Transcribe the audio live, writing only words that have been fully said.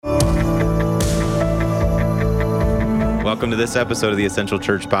welcome to this episode of the Essential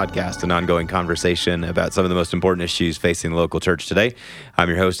Church Podcast, an ongoing conversation about some of the most important issues facing the local church today. I'm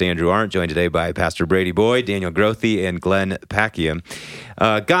your host, Andrew Arndt, joined today by Pastor Brady Boyd, Daniel Grothe, and Glenn Packiam.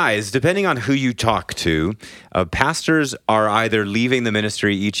 Guys, depending on who you talk to, pastors are either leaving the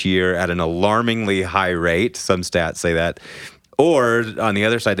ministry each year at an alarmingly high rate, some stats say that, or on the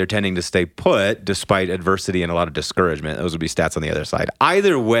other side, they're tending to stay put despite adversity and a lot of discouragement. Those would be stats on the other side.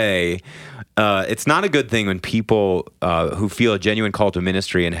 Either way, it's not a good thing when people who feel a genuine call to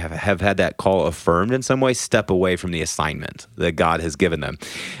ministry and have had that call affirmed in some way step away from the assignment that God has given them.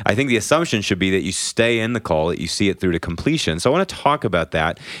 I think the assumption should be that you stay in the call, that you see it through to completion. So I want to talk about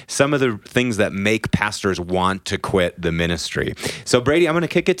that, some of the things that make pastors want to quit the ministry. So Brady, I'm going to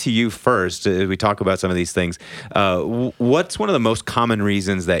kick it to you first as we talk about some of these things. What's one of the most common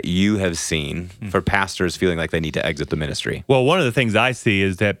reasons that you have seen for pastors feeling like they need to exit the ministry? Well, one of the things I see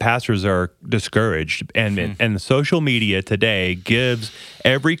is that pastors are discouraged, and social media today gives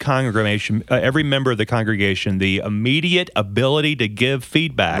every congregation, every member of the congregation, the immediate ability to give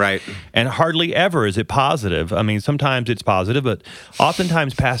feedback. Right. And hardly ever is it positive. I mean, sometimes it's positive, but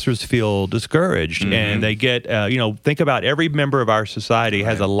oftentimes pastors feel discouraged, and they get, think about every member of our society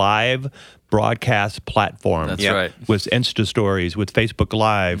has a live broadcast platform. That's right. With Insta stories, with Facebook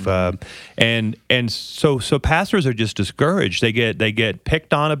Live, and so pastors are just discouraged. They get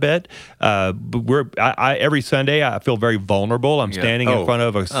picked on a bit. Every Sunday I feel very vulnerable. I'm standing in front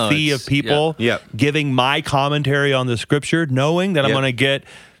of a sea of people, giving my commentary on the Scripture, knowing that I'm going to get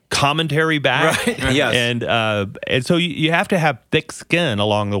commentary back. Right. Yes. And so you have to have thick skin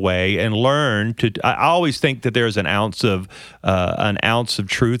along the way and learn to. I always think that there's an ounce of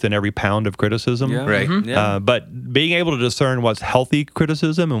truth in every pound of criticism. Yeah. Right. Yeah. But being able to discern what's healthy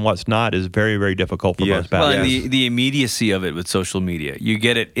criticism and what's not is very, very difficult for most Well, pastors. and the immediacy of it with social media, you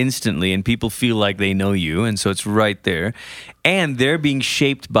get it instantly, and people feel like they know you, and so it's right there. And they're being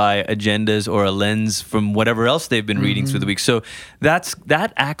shaped by agendas or a lens from whatever else they've been reading through the week. So that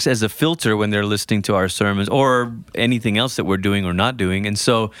acts as a filter when they're listening to our sermons or anything else that we're doing or not doing. And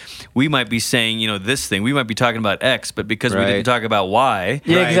so we might be saying, this thing, we might be talking about X, but because we didn't talk about Y,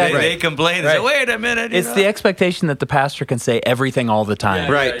 they complain and say, wait a minute. It's the expectation that the pastor can say everything all the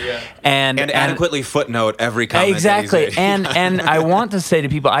time. And adequately footnote every comment. Exactly. That he's made. And I want to say to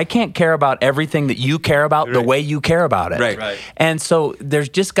people, I can't care about everything that you care about the way you care about it. Right. And so there's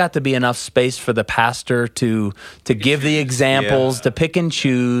just got to be enough space for the pastor to give the examples, to pick and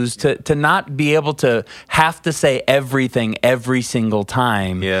choose, to not be able to have to say everything every single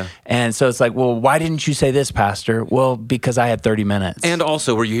time. Yeah. And so it's like, well, why didn't you say this, Pastor? Well, because I had 30 minutes. And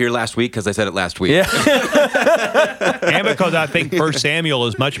also, were you here last week? Because I said it last week. Yeah. And because I think 1 Samuel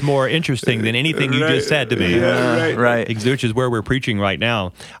is much more interesting than anything you just said to me. Right. Which is where we're preaching right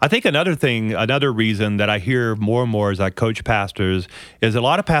now. I think another reason that I hear more and more as I coach pastors is a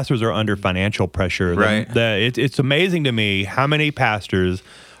lot of pastors are under financial pressure. Right. It's amazing to me how many pastors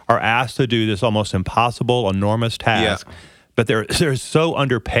are asked to do this almost impossible, enormous task. But they're so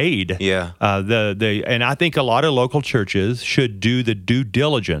underpaid. Yeah. And I think a lot of local churches should do the due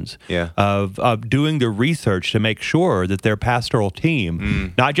diligence of doing the research to make sure that their pastoral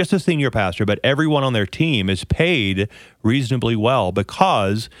team, not just a senior pastor, but everyone on their team is paid reasonably well,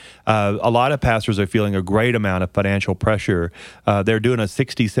 because a lot of pastors are feeling a great amount of financial pressure. They're doing a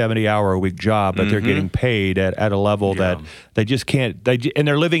 60, 70-hour a week job, but they're getting paid at a level that they just can't. And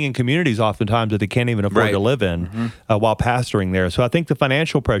they're living in communities oftentimes that they can't even afford to live in while pastoring there. So I think the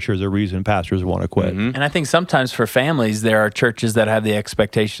financial pressure is a reason pastors want to quit. And I think sometimes for families, there are churches that have the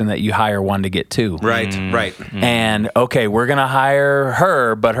expectation that you hire one to get two. Right. And, okay, we're going to hire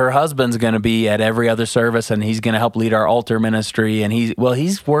her, but her husband's going to be at every other service, and he's going to help lead our altar ministry. And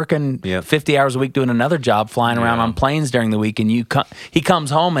he's working 50 hours a week doing another job, flying around on planes during the week. And he comes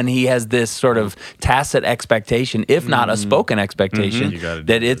home and he has this sort of tacit expectation, if not a spoken expectation,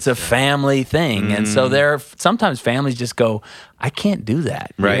 that it's a family thing. And so sometimes families just go, I can't do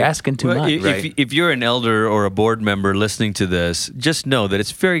that. Right. You're asking too much. If you're an elder or a board member listening to this, just know that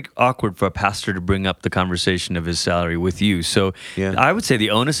it's very awkward for a pastor to bring up the conversation of his salary with you. So I would say the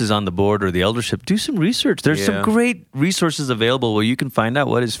onus is on the board or the eldership. Do some research. There's some great resources available where you can find out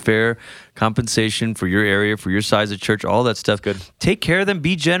what is fair compensation for your area, for your size of church, all that stuff. Good. Take care of them.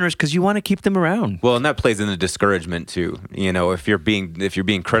 Be generous because you want to keep them around. Well, and that plays into discouragement too. If you're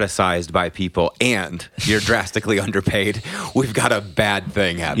being criticized by people and you're drastically underpaid, we've you've got a bad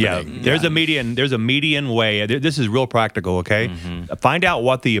thing happening. Yeah, there's a median way. This is real practical, okay? Find out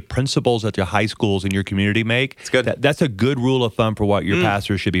what the principals at your high schools in your community make. It's good. That's a good rule of thumb for what your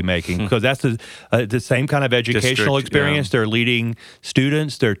pastor should be making, because that's the same kind of educational experience. They're leading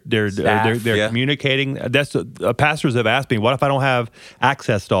students. They're communicating. That's pastors have asked me, what if I don't have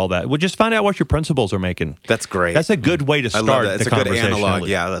access to all that? Well, just find out what your principals are making. That's great. That's a good way to start the conversation. It's a good analog.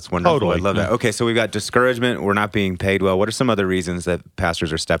 Yeah, that's wonderful. Totally. I love that. Okay, so we've got discouragement. We're not being paid well. What are some other reasons that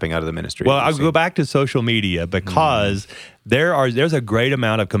pastors are stepping out of the ministry? Well, I'll go back to social media, because there's a great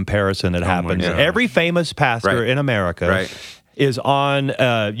amount of comparison that happens. Every famous pastor in America is on,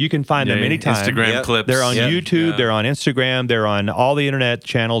 you can find them anytime. Instagram clips. They're on YouTube, they're on Instagram, they're on all the internet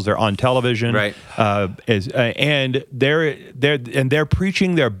channels, they're on television. Right. And they're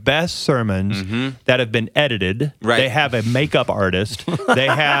preaching their best sermons that have been edited. Right. They have a makeup artist. They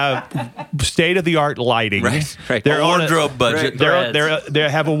have state-of-the-art lighting. Right. They're a wardrobe budget. They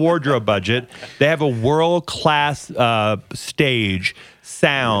have a wardrobe budget. They have a world-class stage,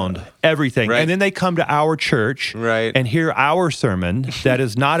 sound, everything. Right. And then they come to our church and hear our sermon that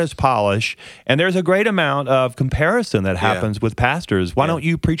is not as polished. And there's a great amount of comparison that happens with pastors. Why don't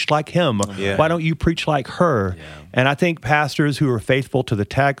you preach like him? Why don't you preach like her? And I think pastors who are faithful to the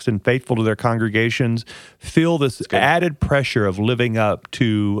text and faithful to their congregations feel this added pressure of living up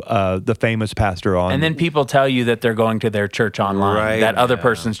to the famous pastor on. And then people tell you that they're going to their church online, that other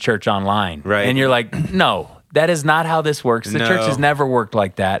person's church online. Right. And you're like, no. That is not how this works. The church has never worked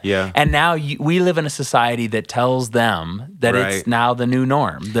like that. Yeah. And now we live in a society that tells them that it's now the new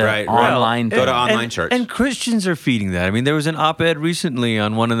norm, the online thing. Go to online church. And Christians are feeding that. I mean, there was an op-ed recently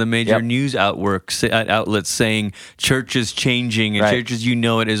on one of the major news outlets saying church is changing and churches,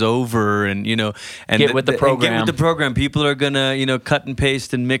 it is over, and and get with the program. Get with the program. People are gonna cut and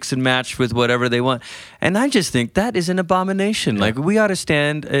paste and mix and match with whatever they want. And I just think that is an abomination. Like, we ought to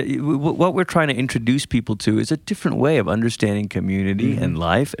stand. What we're trying to introduce people to is a different way of understanding community and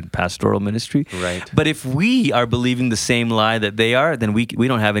life and pastoral ministry. Right. But if we are believing the same lie that they are, then we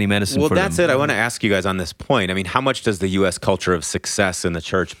don't have any medicine for them. Well, that's it. I want to ask you guys on this point. I mean, how much does the U.S. culture of success in the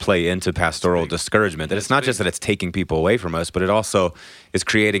church play into pastoral discouragement? That it's not just that it's taking people away from us, but it also is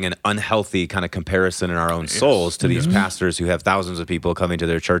creating an unhealthy kind of comparison in our own souls to these pastors who have thousands of people coming to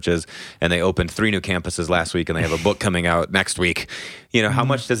their churches, and they opened 3 new campuses last week, and they have a book coming out next week. How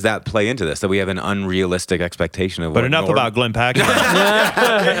much does that play into this? That we have an unrealistic expectation of. But enough about Glenn Packiam.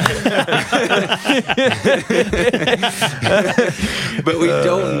 But we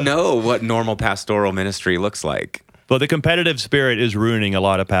don't know what normal pastoral ministry looks like. Well, the competitive spirit is ruining a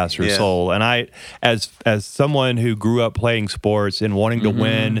lot of pastors' soul. And I, as someone who grew up playing sports and wanting to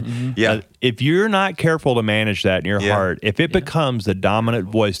win, if you're not careful to manage that in your heart, if it becomes the dominant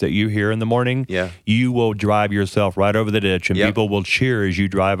voice that you hear in the morning, you will drive yourself right over the ditch, and people will cheer as you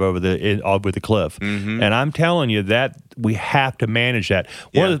drive over the cliff. And I'm telling you that we have to manage that.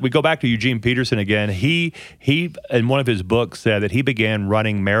 We go back to Eugene Peterson again. He in one of his books said that he began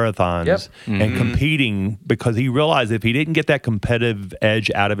running marathons and competing because he realized if he didn't get that competitive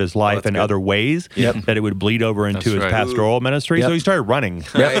edge out of his life in other ways, that it would bleed over into his pastoral ministry. So he started running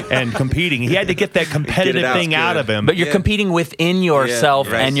and competing. He had to get that competitive thing out of him. But you're competing within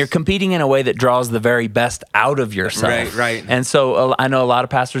yourself, and you're competing in a way that draws the very best out of yourself. Right. And so I know a lot of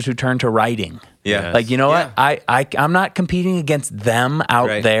pastors who turn to writing. Yeah. Like, what? I'm not competing against them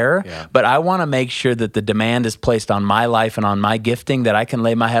out there, but I want to make sure that the demand is placed on my life and on my gifting, that I can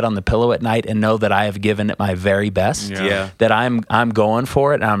lay my head on the pillow at night and know that I have given it my very best, that I'm going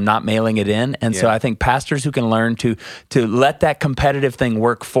for it and I'm not mailing it in. And so I think pastors who can learn to let that competitive thing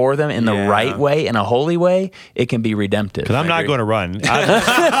work for them in the right way, in a holy way, it can be redemptive. Because I'm not going to run.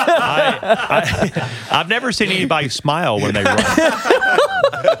 I've never seen anybody smile when they run.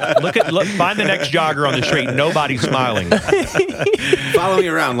 Find the next jogger on the street. Nobody's smiling. Follow me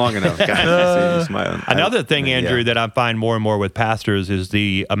around long enough, guys. I see you smiling. Another thing, Andrew, that I find more and more with pastors is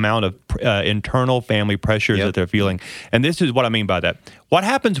the amount of internal family pressures that they're feeling. And this is what I mean by that. What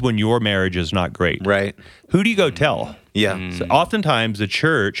happens when your marriage is not great? Right. Who do you go tell? Yeah. So oftentimes the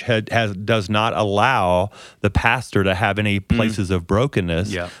church does not allow the pastor to have any places of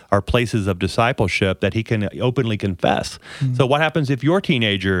brokenness or places of discipleship that he can openly confess. So what happens if your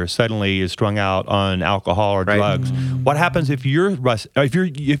teenager suddenly is strung out on alcohol or drugs? What happens if you're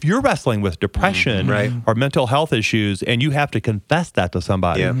wrestling with depression or mental health issues and you have to confess that to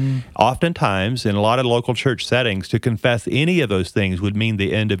somebody? oftentimes in a lot of local church settings, to confess any of those things would mean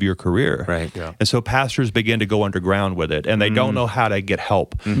the end of your career. Right. Yeah. And so pastors begin to go underground with it, and they don't know how to get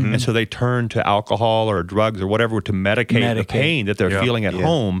help. And so they turn to alcohol or drugs or whatever to medicate the pain that they're feeling at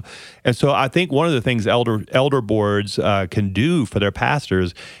home. And so I think one of the things elder boards can do for their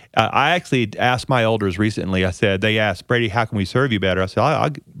pastors, I actually asked my elders recently, they asked, Brady, how can we serve you better? I said,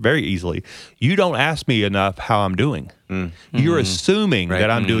 I'll very easily. You don't ask me enough how I'm doing. You're assuming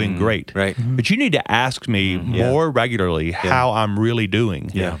that I'm doing great. Right. But you need to ask me more regularly how I'm really doing.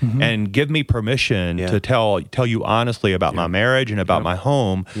 And give me permission to tell you honestly about my marriage and about my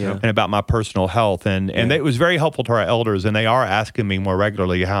home and about my personal health. And it was very helpful to our elders, and they are asking me more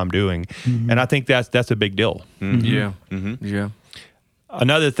regularly how I'm doing. And I think that's a big deal. Yeah.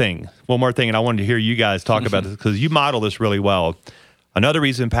 Another thing, one more thing, and I wanted to hear you guys talk about this because you model this really well. Another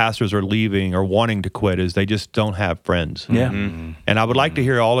reason pastors are leaving or wanting to quit is they just don't have friends. And I would like to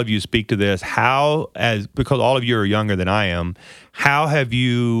hear all of you speak to this. Because all of you are younger than I am, how have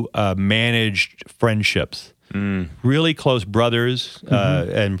you managed friendships, really close brothers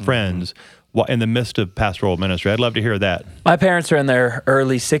and friends in the midst of pastoral ministry? I'd love to hear that. My parents are in their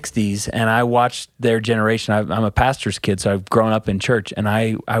early 60s, and I watched their generation. I'm a pastor's kid, so I've grown up in church, and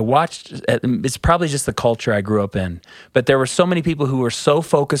I watched, it's probably just the culture I grew up in, but there were so many people who were so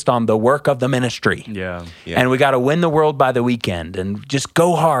focused on the work of the ministry. And we got to win the world by the weekend, and just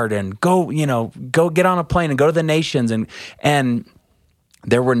go hard, and go get on a plane and go to the nations, and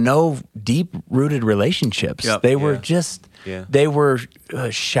there were no deep-rooted relationships. They were just... They were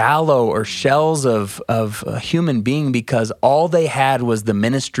shallow or shells of a human being because all they had was the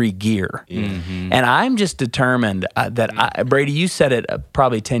ministry gear. And I'm just determined that, Brady, you said it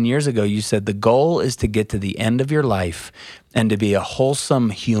probably 10 years ago. You said the goal is to get to the end of your life and to be a wholesome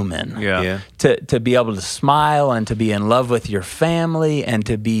human, to be able to smile and to be in love with your family and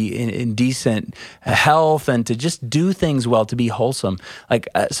to be in decent health and to just do things well, to be wholesome.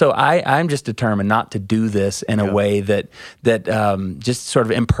 So I'm just determined not to do this in a way that just sort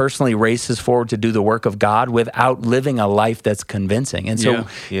of impersonally races forward to do the work of God without living a life that's convincing. And so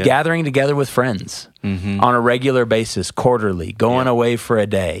gathering together with friends on a regular basis, quarterly, going away for a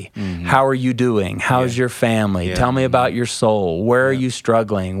day. How are you doing? How's your family? Tell me about your soul. Where are you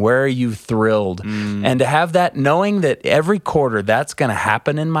struggling? Where are you thrilled? And to have that, knowing that every quarter that's going to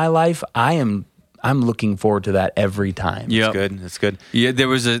happen in my life, I'm looking forward to that every time. That's good. Yeah, there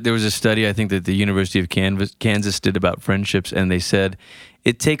was a study I think that the University of Kansas did about friendships, and they said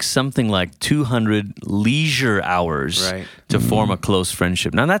it takes something like 200 leisure hours to form a close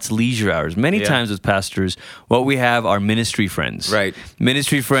friendship. Now, that's leisure hours. Many times with pastors, what we have are ministry friends.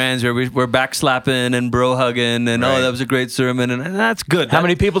 Ministry friends where we're backslapping and bro-hugging and, oh, that was a great sermon, and that's good. How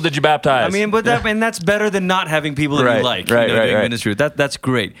many people did you baptize? I mean, but that's better than not having people that you like doing ministry. That's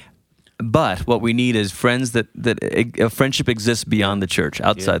great. But what we need is friends that a friendship exists beyond the church,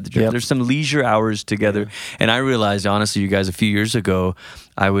 outside the church. There's some leisure hours together. And I realized, honestly, you guys, a few years ago,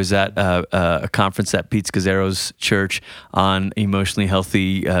 I was at a conference at Pete Scazzero's church on emotionally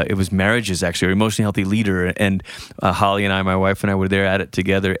healthy, it was marriages actually, or emotionally healthy leader. And Holly and I, my wife and I, were there at it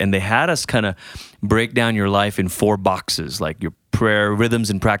together. And they had us kind of break down your life in 4 boxes, like your prayer, rhythms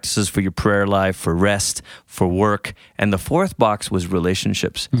and practices for your prayer life, for rest, for work. And the 4th box was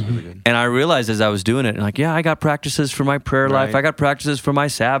relationships. Really, and I realized as I was doing it, like, I got practices for my prayer life. I got practices for my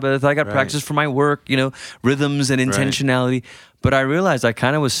Sabbath. I got practices for my work, rhythms and intentionality. But I realized I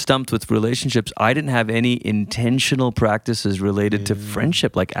kind of was stumped with relationships. I didn't have any intentional practices related to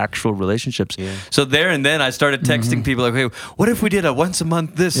friendship, like actual relationships. So there and then I started texting people like, hey, what if we did a once a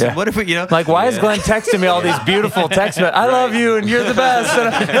month this? What if we, Like, why is Glenn texting me all these beautiful texts? I love you and you're the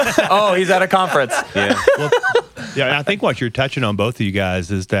best. Oh, he's at a conference. I think what you're touching on, both of you guys,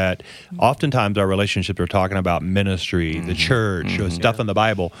 is that oftentimes our relationships are talking about ministry, the church, stuff in the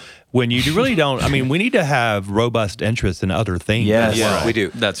Bible. When you really don't, we need to have robust interests in other things. Yes, we do.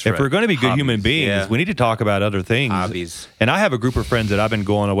 That's right. If we're going to be good human beings, we need to talk about other things. Hobbies. And I have a group of friends that I've been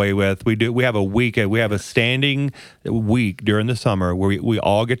going away with. We have a standing week during the summer where we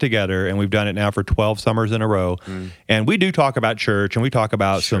all get together, and we've done it now for 12 summers in a row. And we do talk about church, and we talk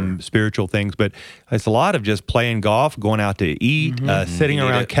about some spiritual things, but it's a lot of just playing golf, going out to eat, sitting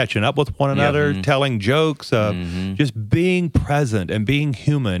around catching up with one another, telling jokes, just being present and being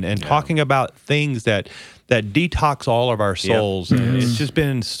human and talking about things that detox all of our souls. And it's just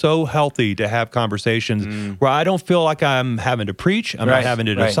been so healthy to have conversations where I don't feel like I'm having to preach, I'm not having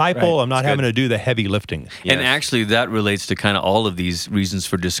to disciple, I'm not having to do the heavy lifting. And actually that relates to kind of all of these reasons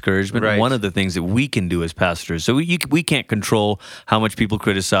for discouragement. One of the things that we can do as pastors, so we can't control how much people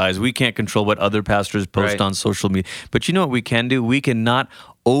criticize, we can't control what other pastors post on social media, but you know what we can do? We can not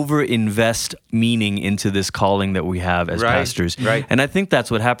over-invest meaning into this calling that we have as pastors. Right. And I think that's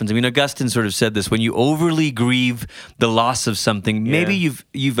what happens. I mean, Augustine sort of said this, when you overly grieve the loss of something, maybe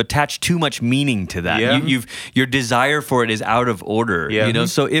you've attached too much meaning to that. Yeah. Your desire for it is out of order. Yeah.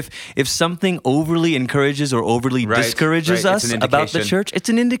 So if something overly encourages or overly discourages us about the church, it's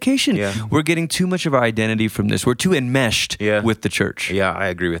an indication. We're getting too much of our identity from this. We're too enmeshed with the church. Yeah, I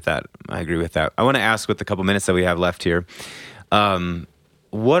agree with that. I want to ask, with the couple minutes that we have left here,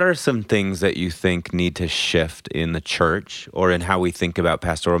 what are some things that you think need to shift in the church or in how we think about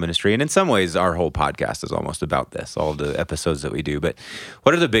pastoral ministry? And in some ways, our whole podcast is almost about this, all the episodes that we do. But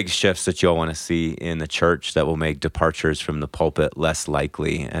what are the big shifts that you all want to see in the church that will make departures from the pulpit less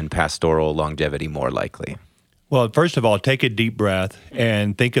likely and pastoral longevity more likely? Well, first of all, take a deep breath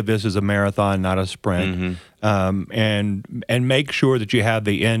and think of this as a marathon, not a sprint, and make sure that you have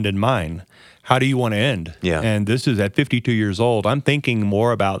the end in mind. How do you want to end? Yeah. And this is at 52 years old. I'm thinking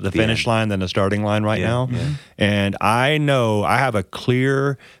more about the finish line than the starting line right now. Yeah. And I know I have a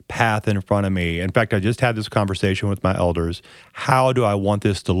clear path in front of me. In fact, I just had this conversation with my elders. How do I want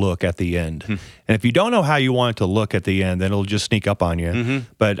this to look at the end? And if you don't know how you want it to look at the end, then it'll just sneak up on you.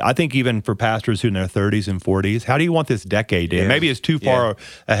 But I think even for pastors who are in their 30s and 40s, how do you want this decade to end? Maybe it's too far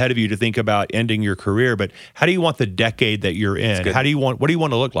ahead of you to think about ending your career, but how do you want the decade that you're in? What do you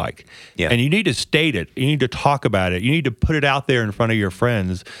want to look like? And you need to state it. You need to talk about it. You need to put it out there in front of your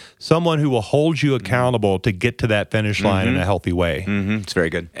friends. Someone who will hold you accountable to get to that finish line in a healthy way. It's very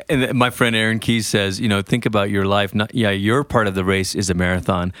good. And my friend Aaron Keyes says, think about your life. Your part of the race is a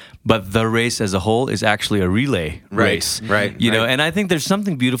marathon, but the race as a whole is actually a relay race. Right. And I think there's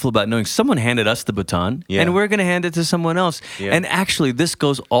something beautiful about knowing someone handed us the baton, and we're going to hand it to someone else. And actually, this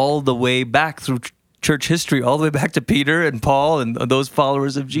goes all the way back through church history, all the way back to Peter and Paul and those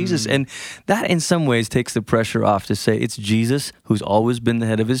followers of Jesus. And that in some ways takes the pressure off to say it's Jesus who's always been the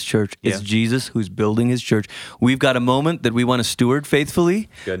head of his church. It's Jesus who's building his church. We've got a moment that we want to steward faithfully,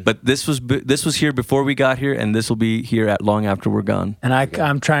 but this was here before we got here, and this will be here long after we're gone. And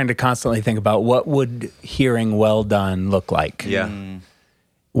I'm trying to constantly think about what would hearing well done look like.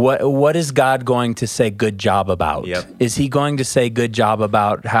 What is God going to say good job about? Is he going to say good job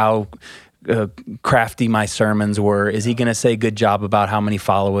about how crafty my sermons were? Is he going to say good job about how many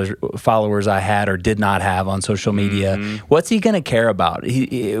followers I had or did not have on social media? What's he going to care about?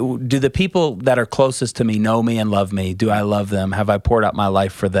 Do the people that are closest to me know me and love me? Do I love them? Have I poured out my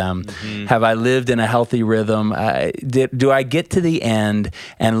life for them? Have I lived in a healthy rhythm? Do I get to the end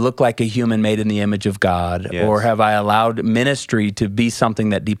and look like a human made in the image of God? Or have I allowed ministry to be something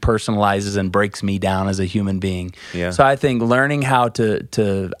that depersonalizes and breaks me down as a human being? So I think learning how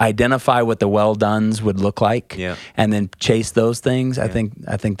to identify what the well-dones would look like, and then chase those things. I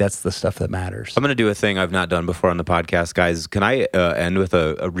think that's the stuff that matters. I'm going to do a thing I've not done before on the podcast, guys. Can I end with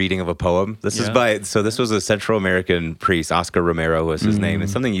a reading of a poem? This was a Central American priest, Oscar Romero was his name, and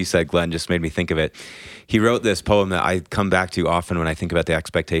something you said, Glenn, just made me think of it. He wrote this poem that I come back to often when I think about the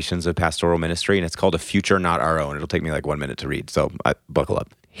expectations of pastoral ministry, and it's called A Future Not Our Own. It'll take me like 1 minute to read, so buckle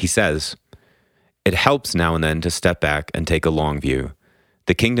up. He says, "It helps now and then to step back and take a long view.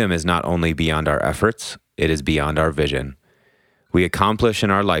 The kingdom is not only beyond our efforts, it is beyond our vision. We accomplish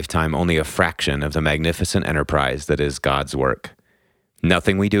in our lifetime only a fraction of the magnificent enterprise that is God's work.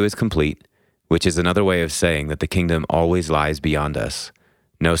 Nothing we do is complete, which is another way of saying that the kingdom always lies beyond us.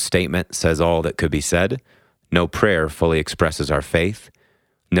 No statement says all that could be said. No prayer fully expresses our faith.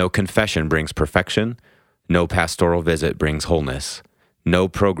 No confession brings perfection. No pastoral visit brings wholeness. No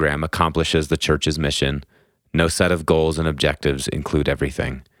program accomplishes the church's mission. No set of goals and objectives include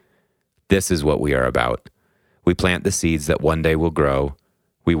everything. This is what we are about. We plant the seeds that one day will grow.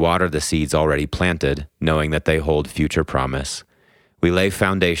 We water the seeds already planted, knowing that they hold future promise. We lay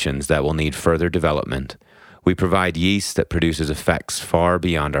foundations that will need further development. We provide yeast that produces effects far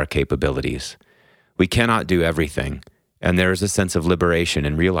beyond our capabilities. We cannot do everything, and there is a sense of liberation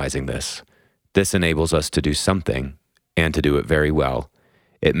in realizing this. This enables us to do something, and to do it very well.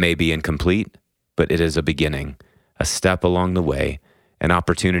 It may be incomplete, but it is a beginning, a step along the way, an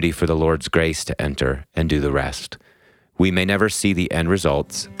opportunity for the Lord's grace to enter and do the rest. We may never see the end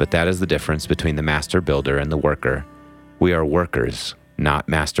results, but that is the difference between the master builder and the worker. We are workers, not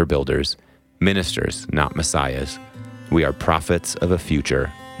master builders, ministers, not messiahs. We are prophets of a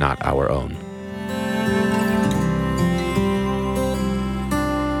future, not our own."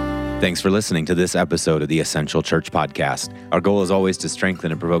 Thanks for listening to this episode of the Essential Church Podcast. Our goal is always to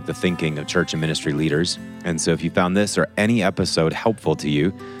strengthen and provoke the thinking of church and ministry leaders. And so if you found this or any episode helpful to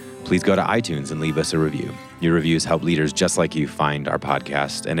you, please go to iTunes and leave us a review. Your reviews help leaders just like you find our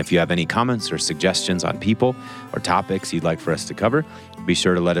podcast. And if you have any comments or suggestions on people or topics you'd like for us to cover, be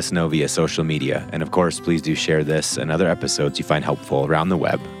sure to let us know via social media. And of course, please do share this and other episodes you find helpful around the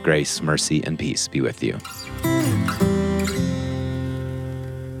web. Grace, mercy, and peace be with you.